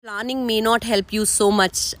Planning may not help you so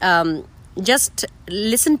much. Just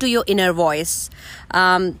listen to your inner voice.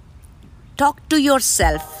 Talk to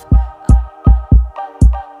yourself.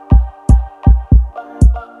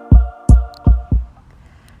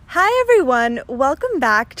 Hi everyone, welcome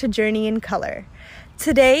back to Journey in Color.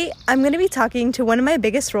 Today I'm going to be talking to one of my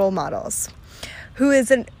biggest role models, who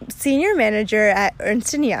is a senior manager at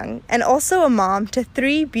Ernst & Young and also a mom to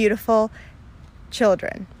 3 beautiful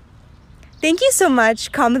children. Thank you so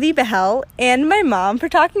much, Komudi Bahal and my mom, for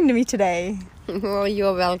talking to me today. Oh,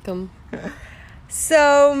 you're welcome.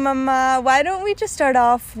 So, Mama, why don't we just start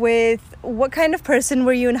off with what kind of person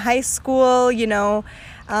were you in high school?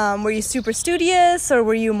 Were you super studious, or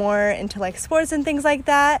were you more into like sports and things like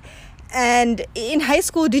that? And in high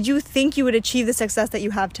school, did you think you would achieve the success that you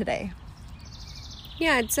have today?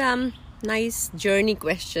 Yeah, it's a nice journey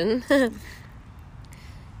question.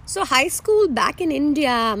 So high school back in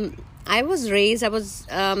India, I was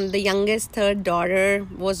the youngest, third daughter,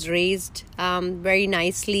 was raised very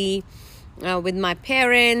nicely with my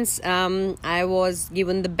parents. I was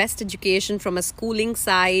given the best education from a schooling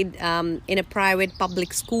side in a private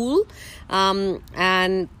public school.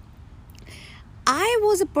 And I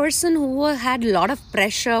was a person who had a lot of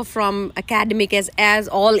pressure from academic, as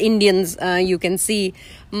all Indians, you can see,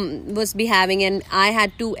 was be having. And I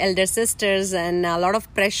had 2 elder sisters and a lot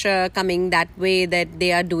of pressure coming that way, that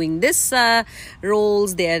they are doing this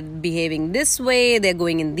roles, they are behaving this way, they're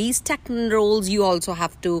going in these technical roles. You also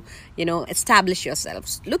have to, establish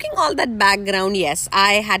yourselves. Looking all that background, yes,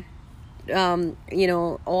 I had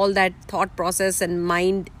all that thought process and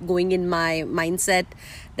mind going in my mindset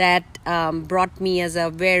that brought me as a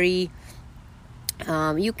very,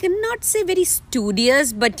 you cannot say very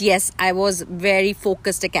studious, but yes, I was very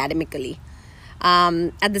focused academically.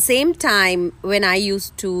 At the same time, when I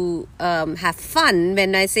used to have fun,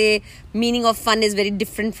 when I say meaning of fun is very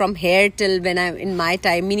different from here till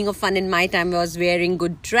meaning of fun in my time was wearing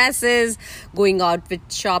good dresses, going out with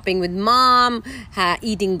shopping with mom,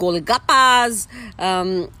 eating golgappas,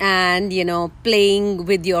 and playing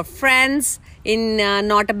with your friends in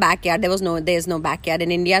not a backyard. There's no backyard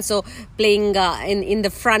in India, so playing in the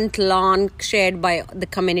front lawn shared by the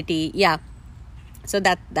community. Yeah. So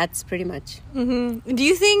that's pretty much. Mm-hmm. Do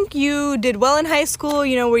you think you did well in high school?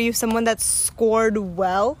 Were you someone that scored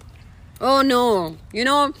well? Oh, no.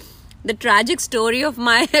 The tragic story of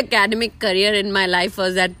my academic career in my life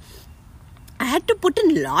was that I had to put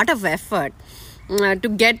in a lot of effort to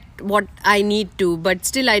get what I need to. But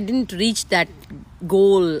still, I didn't reach that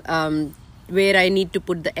goal where I need to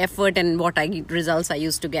put the effort and what results I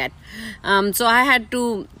used to get. So I had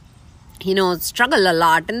to struggle a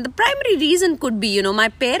lot. And the primary reason could be, my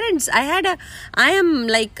parents, I am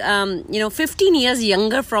 15 years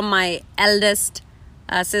younger from my eldest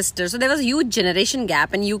sister. So there was a huge generation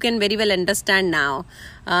gap, and you can very well understand now.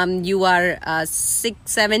 You are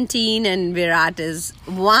 17 and Virat is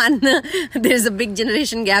 1. There's a big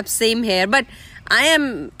generation gap, same here. But I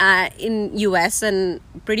am in US and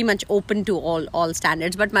pretty much open to all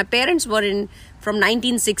standards. But my parents were from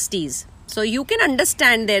 1960s. So you can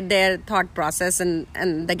understand their thought process and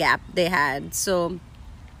the gap they had. So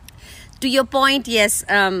to your point, yes,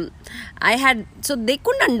 so they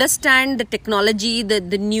couldn't understand the technology, the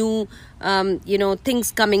new,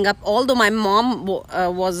 things coming up. Although my mom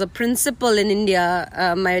was a principal in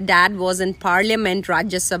India, my dad was in Parliament,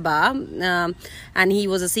 Rajya Sabha, and he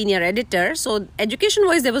was a senior editor. So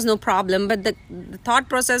education-wise, there was no problem. But the thought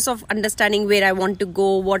process of understanding where I want to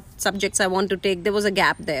go, what subjects I want to take, there was a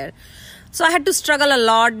gap there. So I had to struggle a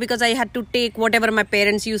lot because I had to take whatever my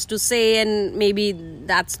parents used to say, and maybe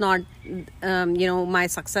that's not, my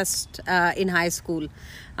success in high school.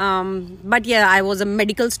 But yeah, I was a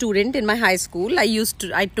medical student in my high school. I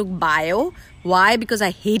took bio. Why? Because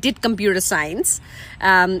I hated computer science.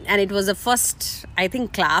 And it was the first, I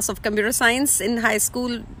think, class of computer science in high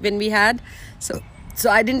school when we had. So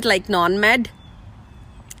I didn't like non-med.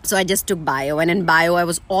 So I just took bio, and in bio I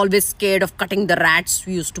was always scared of cutting the rats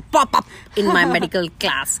who used to pop up in my medical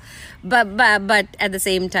class. But at the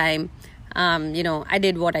same time, I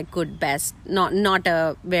did what I could best. Not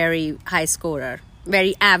a very high scorer,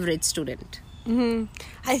 very average student. Mm-hmm.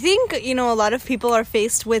 I think a lot of people are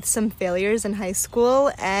faced with some failures in high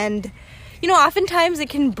school, and oftentimes it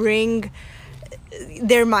can bring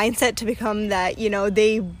their mindset to become that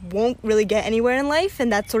they won't really get anywhere in life,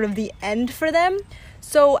 and that's sort of the end for them.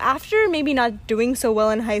 So after maybe not doing so well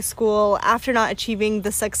in high school, after not achieving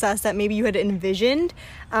the success that maybe you had envisioned,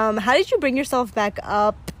 how did you bring yourself back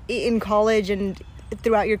up in college and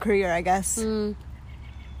throughout your career, I guess?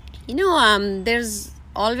 There's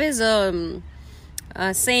always a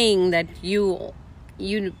saying that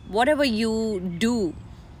whatever you do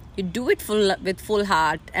it with full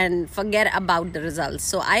heart and forget about the results.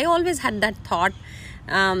 So I always had that thought.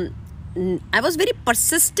 I was very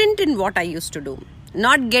persistent in what I used to do,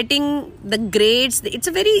 not getting the grades. It's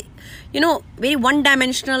a very very one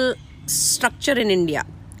dimensional structure in India.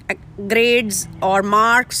 Grades or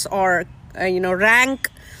marks or rank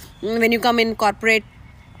when you come in corporate.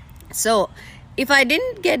 So if I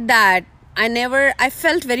didn't get that, I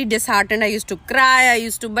felt very disheartened. I used to cry,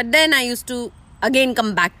 but then I used to again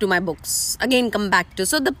come back to my books,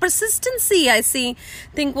 so the persistency I think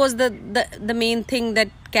was the main thing that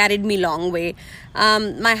carried me long way.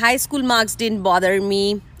 My high school marks didn't bother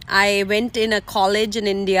me. I went in a college in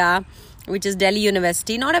India, which is Delhi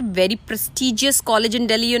University, not a very prestigious college in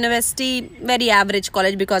Delhi University, very average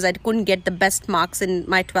college, because I couldn't get the best marks in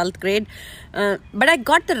my 12th grade, but I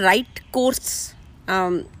got the right course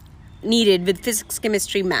needed with physics,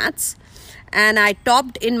 chemistry, maths. And I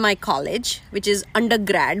topped in my college, which is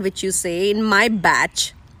undergrad, which you say, in my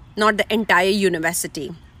batch, not the entire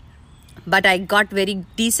university. But I got very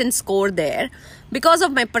decent score there because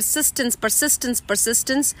of my persistence,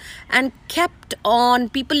 and kept on.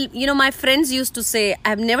 People, my friends used to say,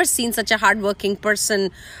 I've never seen such a hardworking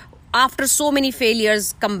person after so many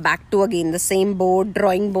failures come back to again the same board,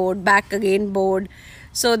 drawing board, back again board.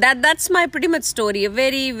 So that's my pretty much story. A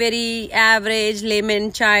very, very average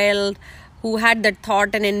layman child who had that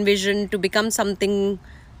thought and envision to become something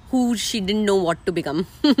who she didn't know what to become.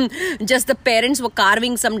 Just the parents were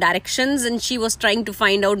carving some directions and she was trying to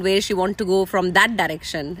find out where she wanted to go from that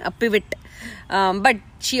direction, a pivot. But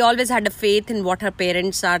she always had a faith in what her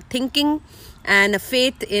parents are thinking and a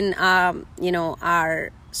faith in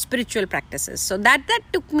our spiritual practices. So that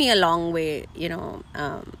took me a long way.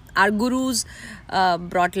 Our gurus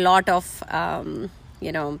brought a lot of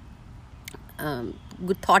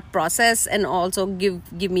good thought process and also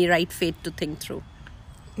give me right faith to think through.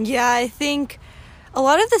 Yeah, I think a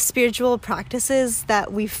lot of the spiritual practices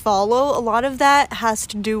that we follow, a lot of that has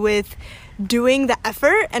to do with doing the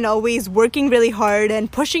effort and always working really hard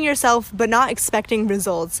and pushing yourself but not expecting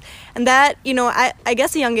results. And that, I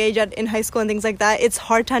guess a young age in high school and things like that, it's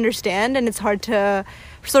hard to understand and it's hard to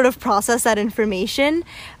sort of process that information.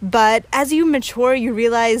 But as you mature, you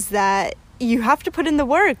realize that you have to put in the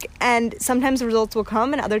work, and sometimes the results will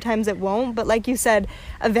come and other times it won't. But like you said,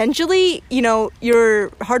 eventually, your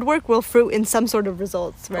hard work will fruit in some sort of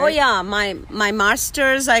results, right? Oh yeah, my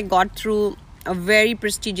master's I got through a very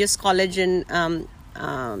prestigious college in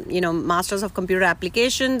Masters of Computer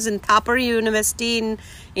Applications in Thapar University in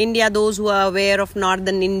India. Those who are aware of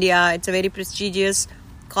northern India, it's a very prestigious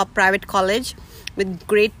private college with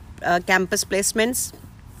great campus placements.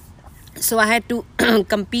 So I had to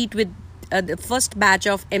compete with the first batch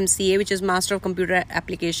of MCA, which is Master of Computer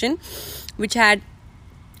Application, which had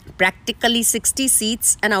practically 60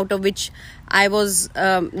 seats, and out of which I was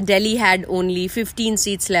Delhi had only 15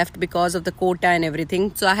 seats left because of the quota and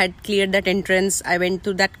everything. So I had cleared that entrance. I went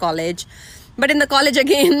to that college, but in the college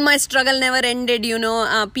again my struggle never ended.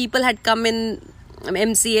 People had come in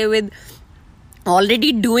MCA with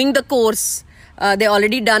already doing the course. They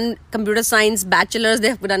already done computer science bachelor's, they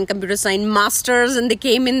have done computer science masters, and they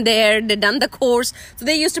came in there, they done the course. So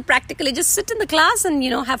they used to practically just sit in the class and,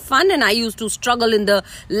 have fun. And I used to struggle in the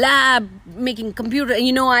lab making computer.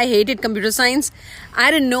 I hated computer science. I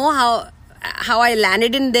didn't know how I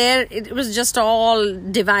landed in there. It was just all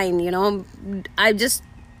divine, I just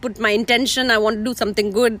put my intention. I want to do something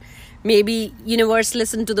good. Maybe universe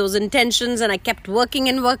listened to those intentions and I kept working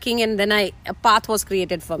and then a path was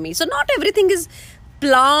created for me. So not everything is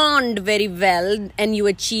planned very well and you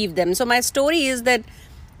achieve them. So my story is that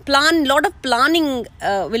lot of planning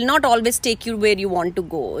will not always take you where you want to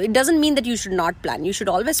go. It doesn't mean that you should not plan. You should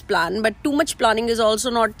always plan, but too much planning is also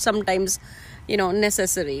not sometimes,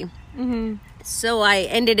 necessary. Mm-hmm. So I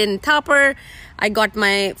ended in Thapar. I got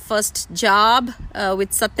my first job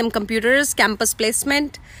with Satyam Computers, campus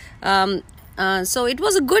placement. So it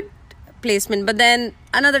was a good placement. But then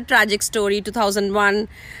another tragic story, 2001,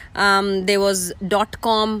 there was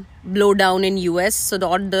 .com blowdown in US. So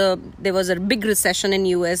there was a big recession in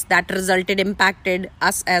US that impacted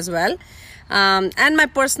us as well. And my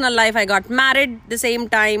personal life, I got married the same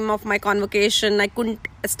time of my convocation. I couldn't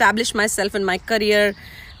establish myself in my career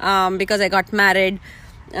because I got married.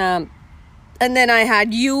 And then I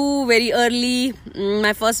had you very early,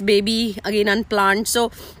 my first baby, again unplanned.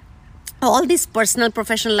 So all these personal,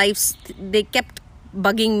 professional lives, they kept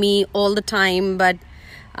bugging me all the time. But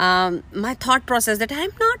my thought process that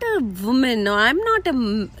I'm not a woman or I'm not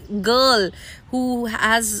a girl who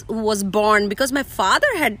was born, because my father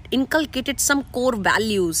had inculcated some core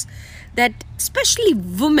values that especially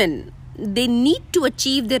women, they need to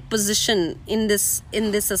achieve their position in this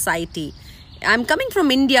society. I'm coming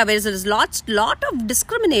from India, where there's lot of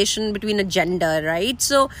discrimination between a gender, right?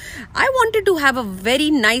 So I wanted to have a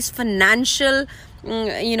very nice financial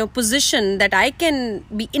position that I can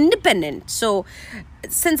be independent. So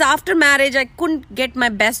since after marriage I couldn't get my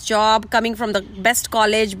best job coming from the best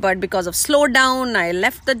college, but because of slowdown I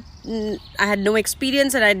left I had no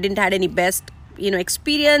experience and I didn't had any best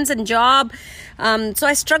experience and job. So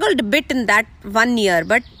I struggled a bit in that 1 year,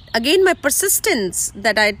 but again my persistence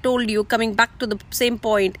that I told you, coming back to the same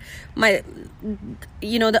point, my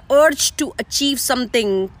the urge to achieve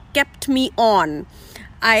something kept me on.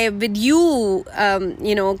 With you,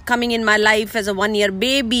 coming in my life as a 1 year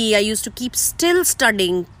baby, I used to keep still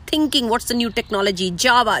studying, thinking what's the new technology,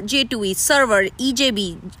 Java, J2E, server,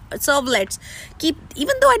 EJB, servlets,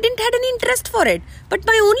 even though I didn't had any interest for it. But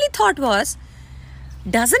my only thought was,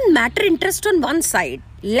 doesn't matter interest on one side.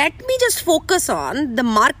 Let me just focus on the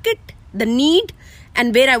market, the need,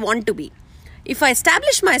 and where I want to be. If I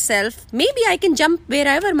establish myself, maybe I can jump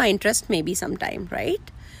wherever my interest may be sometime, right?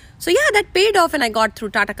 So yeah, that paid off, and I got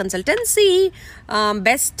through Tata Consultancy,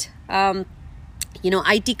 best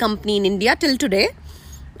IT company in India till today,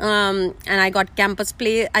 and I got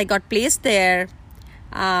I got placed there.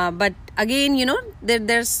 But again,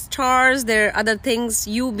 there's stars, there are other things.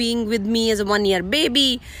 You being with me as a 1 year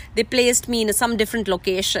baby, they placed me in some different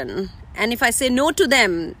location. And if I say no to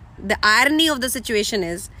them, the irony of the situation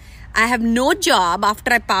is, I have no job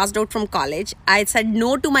after I passed out from college. I said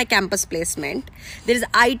no to my campus placement. There is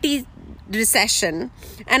IT recession.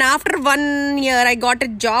 And after 1 year, I got a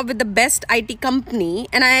job with the best IT company.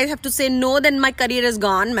 And I have to say no, then my career is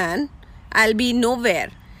gone, man. I'll be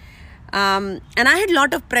nowhere. And I had a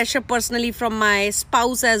lot of pressure personally from my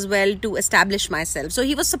spouse as well to establish myself. So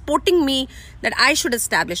he was supporting me that I should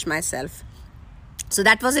establish myself. So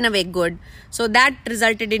that was in a way good. So that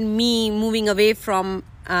resulted in me moving away from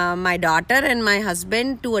my daughter and my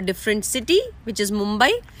husband to a different city, which is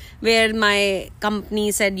Mumbai, where my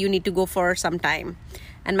company said you need to go for some time.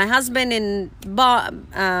 And my husband in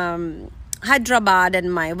Hyderabad,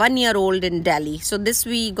 and my 1 year old in Delhi. So this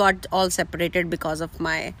we got all separated because of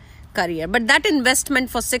my career. But that investment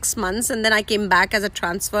for 6 months, and then I came back as a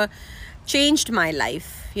transfer, changed my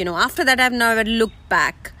life. After that I've never looked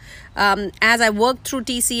back. As I worked through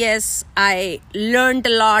TCS, I learned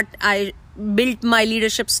a lot. I built my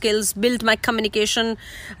leadership skills, built my communication,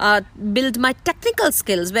 built my technical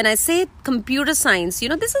skills. When I say computer science,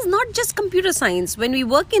 this is not just computer science. When we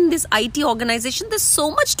work in this IT organization, there's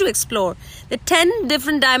so much to explore. There are 10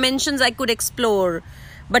 different dimensions I could explore.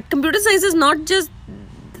 But computer science is not just,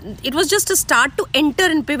 it was just a start to enter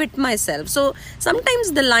and pivot myself. So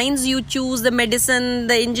sometimes the lines you choose, the medicine,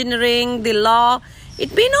 the engineering, the law,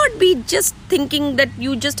 it may not be just thinking that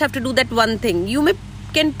you just have to do that one thing. You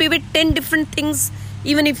can pivot 10 different things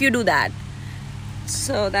even if you do that.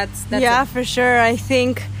 So that's yeah, for sure. I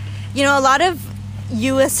think a lot of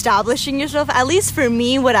you establishing yourself, at least for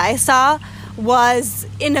me, what I saw was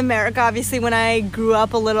in America, obviously, when I grew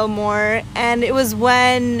up a little more, and it was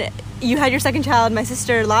when you had your second child, my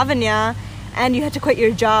sister Lavanya, and you had to quit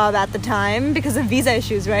your job at the time because of visa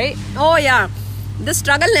issues, right? Oh yeah, the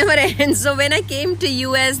struggle never ends. So when I came to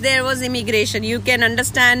US, there was immigration. You can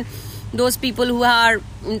understand those people who are,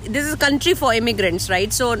 this is a country for immigrants,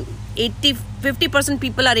 right? So 50%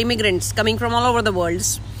 people are immigrants coming from all over the world.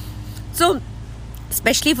 So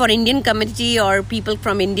especially for Indian community or people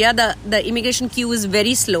from India, the immigration queue is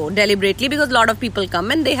very slow, deliberately, because a lot of people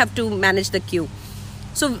come and they have to manage the queue.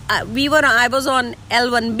 So I was on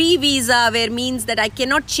L1B visa, where means that I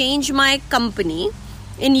cannot change my company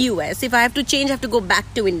in US. If I have to change, I have to go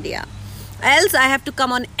back to India. Else I have to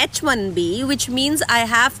come on H1B, which means I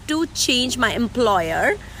have to change my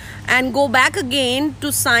employer and go back again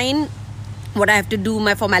to sign what I have to do,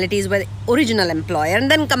 my formalities with original employer, and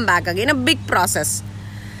then come back again. A big process.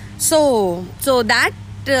 So that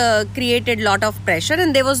created a lot of pressure,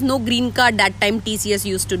 and there was no green card that time TCS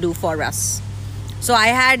used to do for us. So I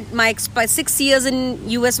had my 6 years in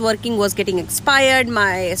US working was getting expired.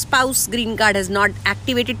 My spouse green card has not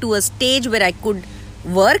activated to a stage where I could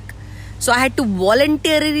work. So I had to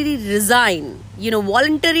voluntarily resign.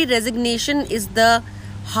 Voluntary resignation is the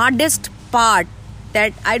hardest part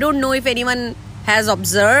that I don't know if anyone has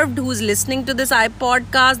observed who's listening to this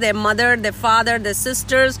podcast, their mother, their father, their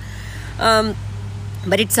sisters.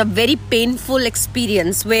 But it's a very painful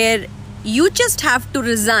experience where you just have to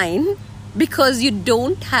resign because you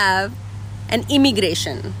don't have an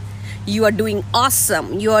immigration. You are doing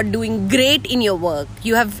awesome. You are doing great in your work.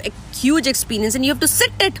 You have a huge experience and you have to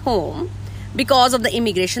sit at home because of the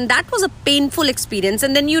immigration. That was a painful experience,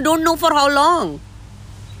 and then you don't know for how long.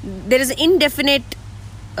 There is indefinite,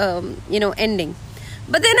 ending.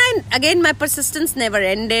 But then my persistence never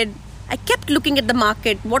ended. I kept looking at the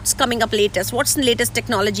market, what's coming up latest, what's the latest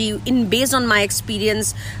technology based on my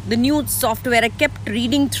experience, the new software. I kept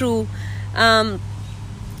reading through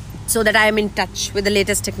so that I am in touch with the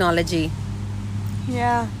latest technology.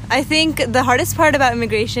 Yeah, I think the hardest part about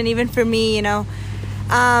immigration, even for me,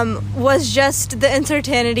 was just the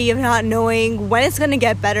uncertainty of not knowing when it's going to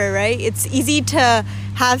get better, right? It's easy to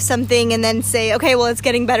have something and then say, okay, well, it's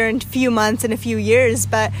getting better in a few months, in a few years.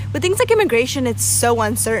 But with things like immigration, it's so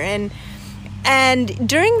uncertain. And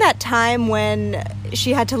during that time when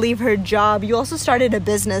she had to leave her job, you also started a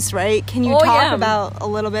business, right? Can you talk about a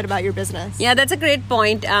little bit about your business? Yeah, that's a great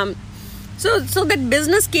point. So that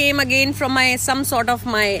business came again from some sort of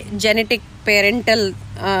my genetic parental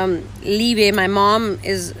leeway. My mom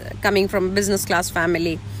is coming from a business class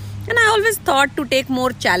family. And I always thought to take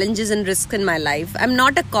more challenges and risks in my life. I'm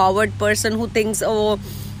not a coward person who thinks,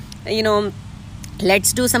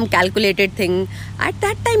 let's do some calculated thing. At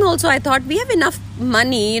that time also, I thought we have enough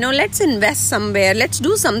money, let's invest somewhere, let's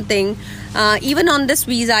do something. Even on this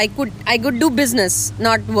visa, I could do business,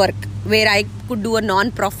 not work, where I could do a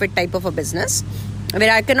non-profit type of a business,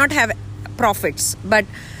 where I cannot have profits. But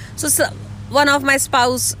so one of my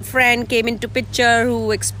spouse friend came into picture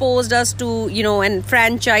who exposed us to, and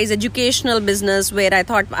franchise educational business, where I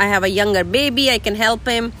thought I have a younger baby, I can help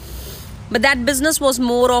him. But that business was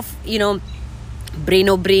more of,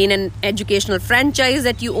 brain and educational franchise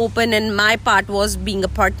that you open, and my part was being a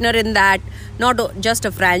partner in that, not just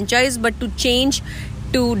a franchise, but to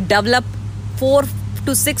develop 4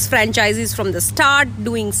 to 6 franchises from the start,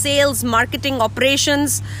 doing sales, marketing,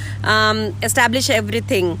 operations, establish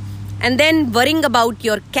everything, and then worrying about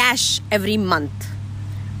your cash every month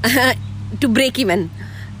to break even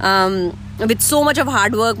with so much of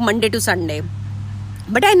hard work Monday to Sunday.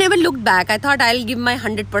 But I never looked back. I thought I'll give my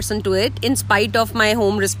 100% to it, in spite of my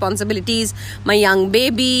home responsibilities, my young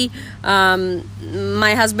baby,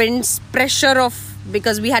 my husband's pressure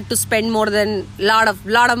because we had to spend more than lot of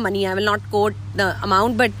money. I will not quote the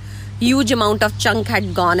amount, but huge amount of chunk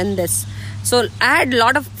had gone in this. So I had a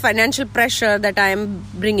lot of financial pressure that I am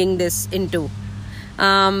bringing this into.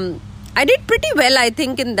 I did pretty well, I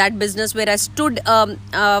think, in that business, where I stood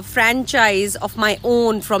a franchise of my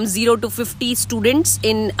own from 0 to 50 students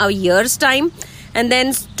in a year's time, and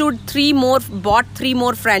then bought 3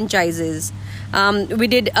 more franchises. We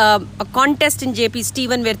did a contest in JP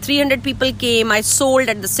Stephen where 300 people came. I sold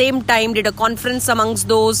at the same time, did a conference amongst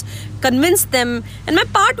those, convinced them. And my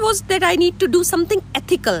part was that I need to do something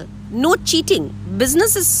ethical, no cheating.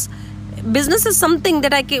 Business is something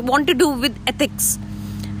that I want to do with ethics.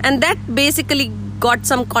 And that basically got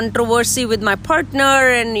some controversy with my partner,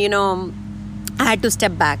 and, I had to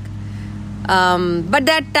step back. But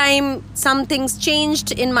that time, some things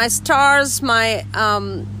changed in my stars, my,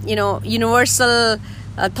 universal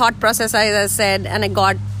thought process, as I said, and I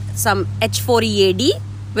got some H4EAD,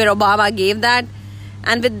 where Obama gave that.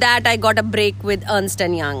 And with that, I got a break with Ernst &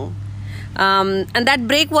 Young. And that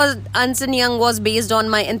break was, Ernst & Young was based on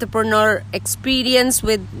my entrepreneur experience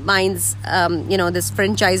with mine's, this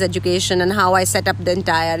franchise education and how I set up the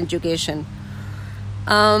entire education.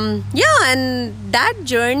 And that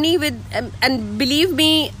journey and believe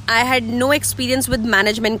me, I had no experience with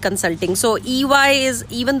management consulting. So EY is,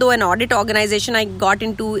 even though an audit organization, I got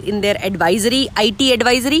into in their IT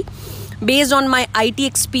advisory, based on my IT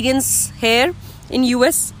experience here in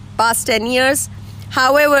US past 10 years.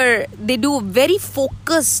 However, they do very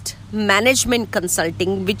focused management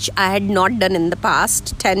consulting, which I had not done in the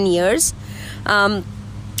past 10 years.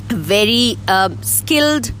 Very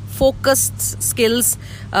skilled, focused skills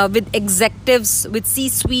with executives, with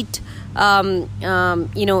C-suite,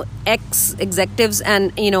 ex-executives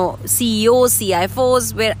and, CEOs,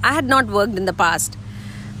 CFOs, where I had not worked in the past.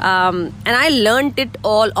 And I learned it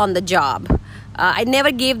all on the job. I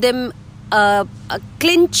never gave them a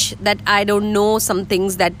clinch that I don't know some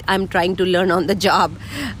things that I'm trying to learn on the job.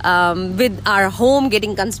 With our home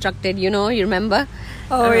getting constructed, you remember?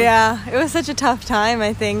 Oh, yeah. It was such a tough time,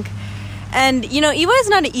 I think. And, EY is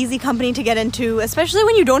not an easy company to get into, especially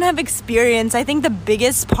when you don't have experience. I think the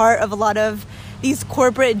biggest part of a lot of these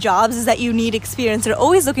corporate jobs is that you need experience. They're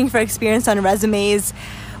always looking for experience on resumes.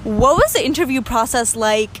 What was the interview process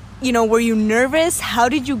like? Were you nervous? How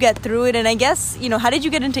did you get through it? And I guess, how did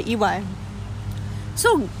you get into EY?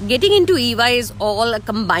 So getting into EY is all a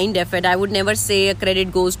combined effort. I would never say a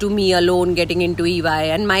credit goes to me alone getting into EY.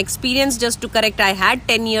 And my experience, just to correct, I had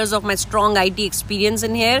 10 years of my strong IT experience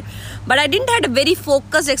in here, but I didn't have a very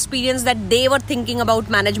focused experience that they were thinking about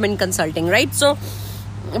management consulting, right? So,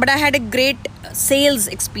 but I had a great sales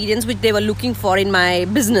experience which they were looking for in my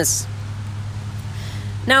business.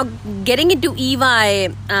 Now, getting into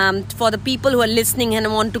EY, for the people who are listening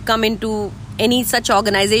and want to come into any such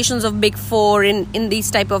organizations of Big Four in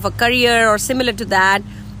this type of a career or similar to that,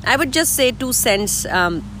 I would just say 2 cents.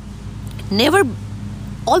 Never,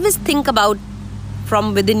 always think about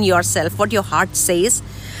from within yourself what your heart says.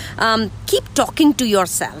 Keep talking to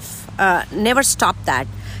yourself. Never stop that.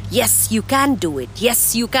 Yes, you can do it.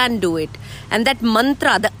 Yes, you can do it. And that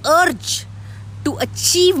mantra, the urge to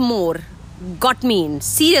achieve more got me in.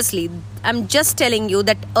 Seriously, I'm just telling you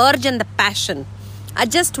that urge and the passion. I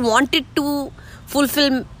just wanted to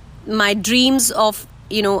fulfill my dreams of,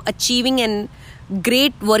 achieving and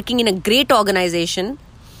working in a great organization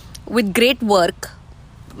with great work.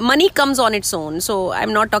 Money comes on its own, so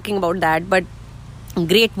I'm not talking about that, but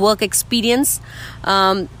great work experience,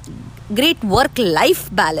 great work-life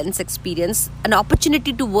balance experience, an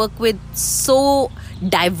opportunity to work with so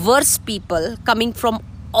diverse people coming from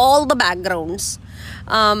all the backgrounds,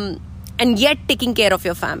 and yet taking care of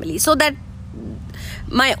your family. So that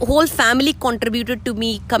my whole family contributed to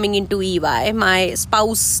me coming into EY. My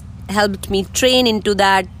spouse helped me train into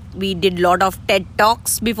that. We did a lot of TED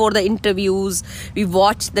Talks before the interviews. We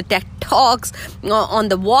watched the TED Talks on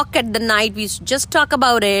the walk at the night. We just talk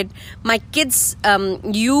about it. My kids,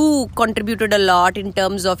 you contributed a lot in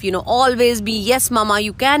terms of, always be, yes, mama,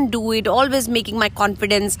 you can do it. Always making my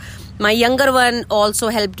confidence. My younger one also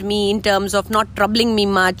helped me in terms of not troubling me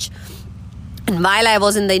much. And while I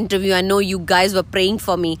was in the interview, I know you guys were praying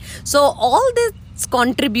for me. So all this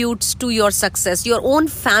contributes to your success. Your own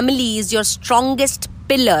family is your strongest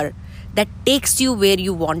pillar that takes you where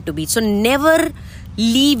you want to be. So never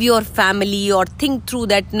leave your family or think through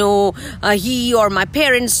that, no, he or my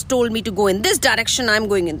parents told me to go in this direction, I'm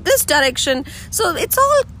going in this direction. So it's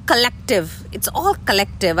all collective.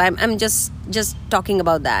 I'm just talking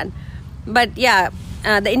about that. But yeah,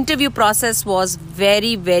 the interview process was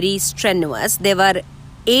very, very strenuous. There were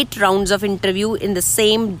 8 rounds of interview in the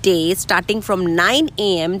same day, starting from 9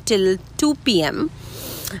 a.m. till 2 p.m.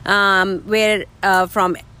 Where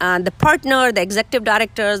from the partner, the executive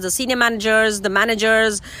directors, the senior managers, the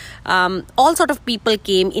managers, all sort of people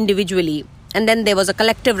came individually. And then there was a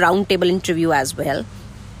collective roundtable interview as well.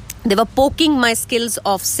 They were poking my skills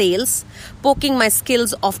of sales, poking my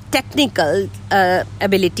skills of technical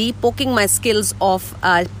ability, poking my skills of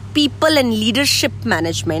people and leadership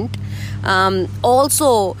management.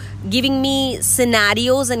 Also giving me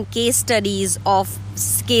scenarios and case studies of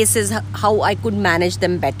cases, how I could manage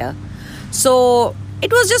them better. So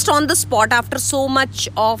it was just on the spot after so much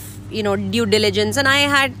of, due diligence, and I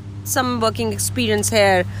had some working experience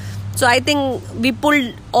here. So I think we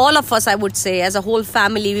pulled, all of us, I would say, as a whole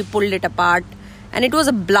family, we pulled it apart. And it was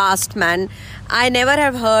a blast, man. I never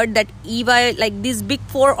have heard that EY, like these Big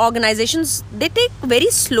Four organizations, they take very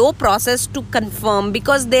slow process to confirm,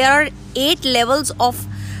 because there are 8 levels of,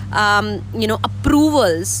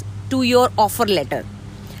 approvals to your offer letter.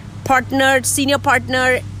 Partner, senior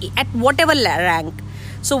partner, at whatever rank.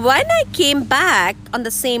 So when I came back on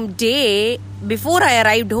the same day, before I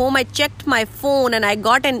arrived home, I checked my phone and I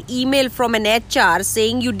got an email from an HR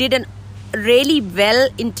saying you did a really well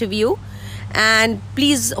interview and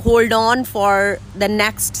please hold on for the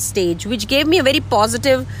next stage, which gave me a very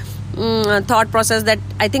positive thought process that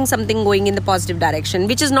I think something going in the positive direction,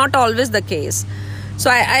 which is not always the case.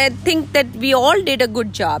 So I think that we all did a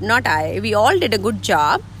good job. We all did a good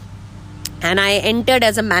job. And I entered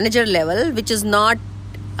as a manager level, which is not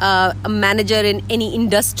a manager in any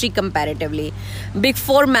industry comparatively. Big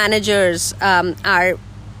Four managers are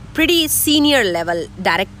pretty senior level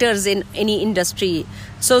directors in any industry.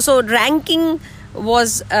 So ranking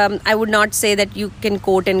was, I would not say that you can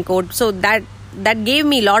quote and quote. So that gave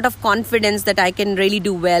me a lot of confidence that I can really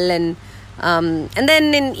do well. And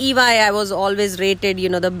then in EY, I was always rated,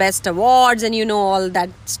 the best awards and all that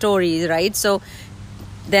stories, right? So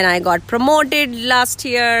then I got promoted last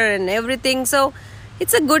year and everything. So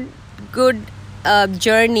it's a good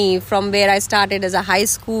journey from where I started as a high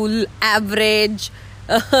school average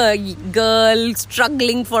girl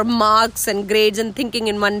struggling for marks and grades and thinking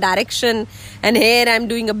in one direction, and here I'm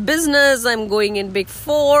doing a business. I'm going in Big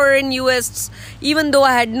Four in US. Even though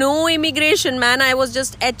I had no immigration, man, I was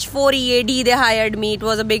just H4 EAD. They hired me. It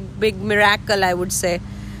was a big miracle, I would say.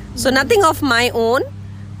 So nothing of my own,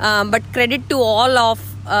 but credit to all of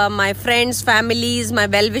my friends, families, my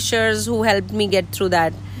well-wishers who helped me get through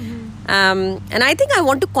that. And I think I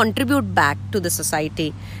want to contribute back to the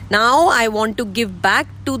society. Now I want to give back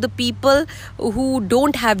to the people who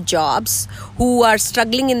don't have jobs, who are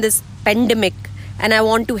struggling in this pandemic. And I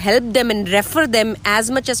want to help them and refer them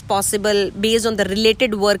as much as possible based on the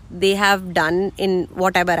related work they have done in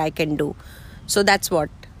whatever I can do. So that's what.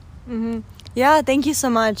 Yeah, thank you so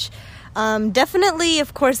much. Definitely,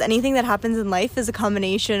 of course, anything that happens in life is a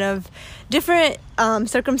combination of different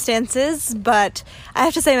circumstances, but I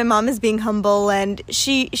have to say my mom is being humble, and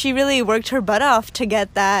she really worked her butt off to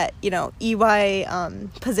get that, EY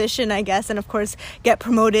position, I guess, and of course get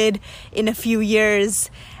promoted in a few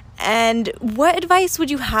years. And what advice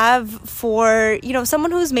would you have for,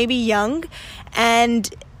 someone who's maybe young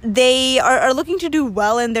and they are looking to do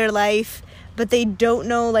well in their life, but they don't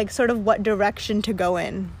know sort of what direction to go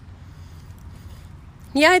in?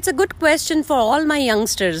 Yeah, it's a good question for all my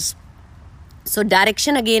youngsters. So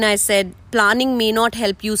direction, again, I said, planning may not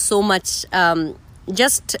help you so much.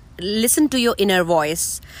 Just listen to your inner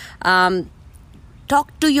voice.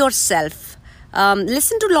 Talk to yourself.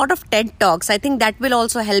 Listen to a lot of TED Talks. I think that will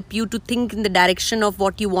also help you to think in the direction of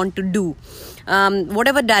what you want to do.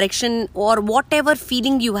 Whatever direction or whatever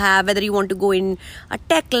feeling you have, whether you want to go in a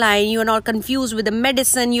tech line, you're not confused with the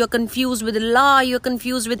medicine, you're confused with the law, you're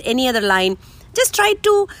confused with any other line. Just try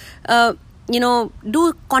to,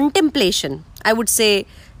 do contemplation. I would say,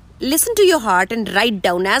 listen to your heart and write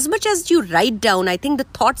down. As much as you write down, I think the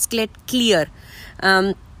thoughts get clear.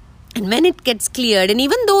 And when it gets cleared, and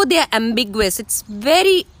even though they are ambiguous, it's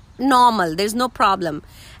very normal. There's no problem.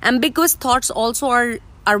 Ambiguous thoughts also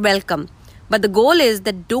are welcome. But the goal is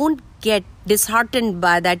that don't get disheartened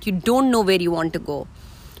by that. You don't know where you want to go.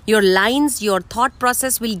 Your lines, your thought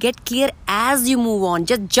process will get clear as you move on.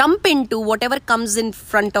 Just jump into whatever comes in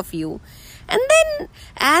front of you. And then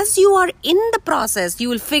as you are in the process, you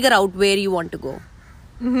will figure out where you want to go.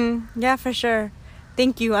 Yeah, for sure.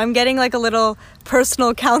 Thank you. I'm getting a little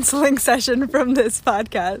personal counseling session from this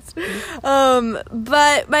podcast.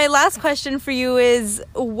 But my last question for you is,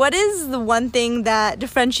 what is the one thing that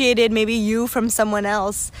differentiated maybe you from someone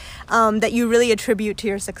else that you really attribute to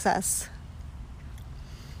your success?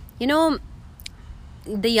 The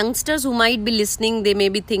youngsters who might be listening, they may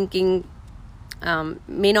be thinking,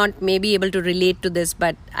 may be able to relate to this,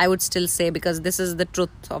 but I would still say, because this is the truth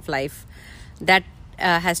of life, that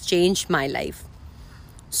has changed my life.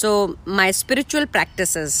 So my spiritual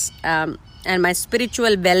practices and my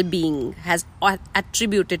spiritual well-being has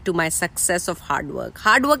attributed to my success of hard work.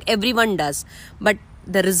 Hard work everyone does, but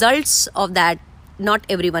the results of that not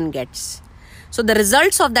everyone gets. So the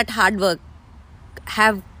results of that hard work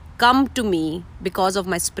have come to me because of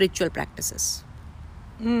my spiritual practices.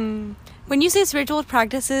 When you say spiritual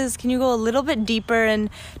practices, can you go a little bit deeper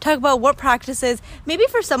and talk about what practices, maybe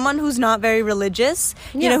for someone who's not very religious,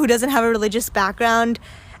 who doesn't have a religious background,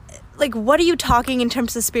 what are you talking in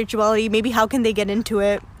terms of spirituality? Maybe how can they get into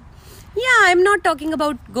it? Yeah, I'm not talking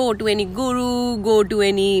about go to any guru, go to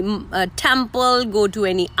any temple, go to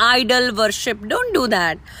any idol worship. Don't do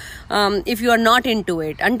that. If you are not into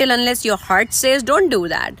it, unless your heart says, don't do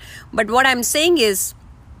that. But what I'm saying is,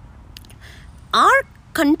 our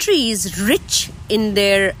country is rich in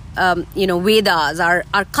their, Vedas, our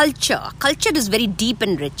culture. Our culture is very deep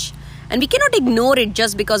and rich. And we cannot ignore it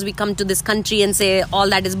just because we come to this country and say all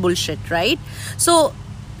that is bullshit, right? So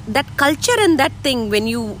that culture and that thing,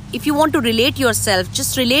 if you want to relate yourself,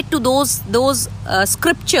 just relate to those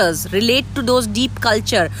scriptures, relate to those deep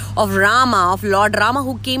culture of Rama, of Lord Rama,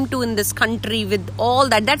 who came to in this country with all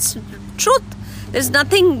that. That's truth. There's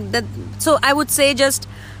nothing that. So I would say just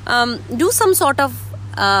do some sort of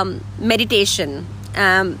meditation,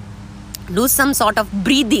 do some sort of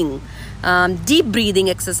breathing. Deep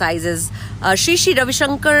breathing exercises. Shri Ravi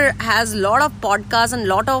Shankar has a lot of podcasts and a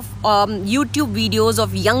lot of YouTube videos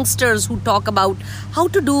of youngsters who talk about how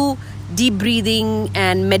to do deep breathing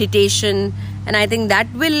and meditation, and I think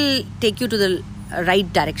that will take you to the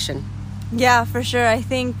right direction. Yeah, for sure. I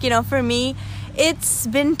think, for me, it's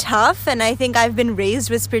been tough, and I think I've been raised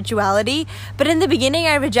with spirituality, but in the beginning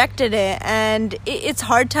I rejected it, and it's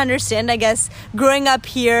hard to understand, I guess, growing up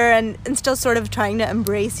here and still sort of trying to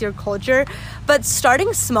embrace your culture. But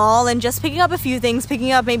starting small and just picking up a few things,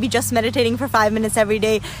 picking up maybe just meditating for 5 minutes every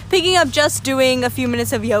day, picking up just doing a few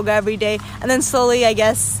minutes of yoga every day, and then slowly, I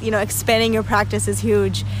guess, expanding your practice is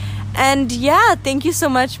huge. And yeah, thank you so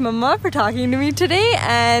much, Mama, for talking to me today.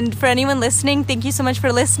 And for anyone listening, thank you so much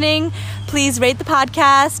for listening. Please rate the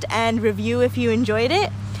podcast and review if you enjoyed it.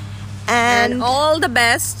 And all the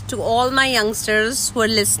best to all my youngsters who are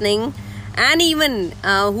listening, and even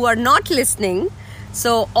who are not listening.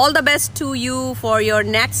 So all the best to you for your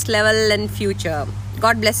next level and future.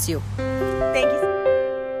 God bless you. Thank you.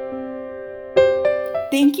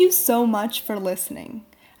 Thank you so much for listening.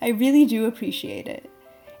 I really do appreciate it.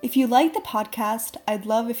 If you liked the podcast, I'd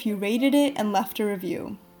love if you rated it and left a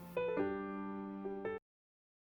review.